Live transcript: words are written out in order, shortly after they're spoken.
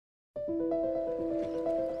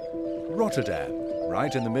Rotterdam,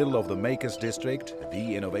 right in the middle of the Makers District,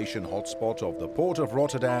 the innovation hotspot of the Port of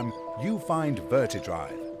Rotterdam, you find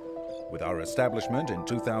Vertidrive. With our establishment in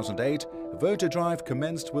 2008, Vertidrive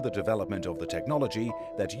commenced with the development of the technology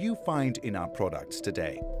that you find in our products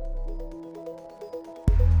today.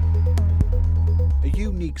 A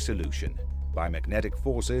unique solution. By magnetic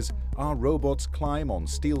forces, our robots climb on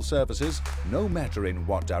steel surfaces no matter in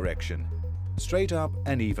what direction, straight up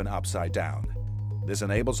and even upside down. This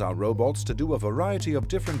enables our robots to do a variety of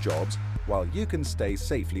different jobs while you can stay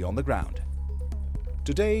safely on the ground.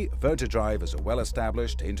 Today, Vertidrive is a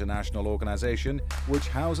well-established international organization which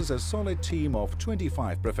houses a solid team of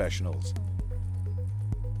 25 professionals.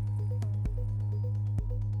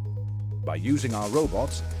 By using our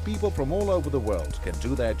robots, people from all over the world can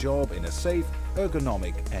do their job in a safe,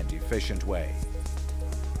 ergonomic and efficient way.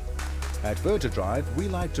 At Vertidrive, we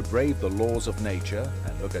like to brave the laws of nature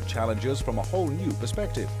and look at challenges from a whole new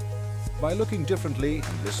perspective. By looking differently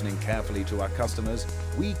and listening carefully to our customers,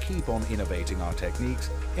 we keep on innovating our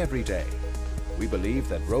techniques every day. We believe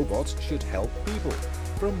that robots should help people,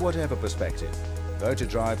 from whatever perspective.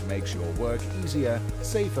 Vertidrive makes your work easier,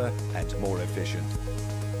 safer and more efficient.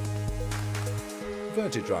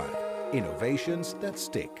 Vertidrive, innovations that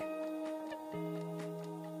stick.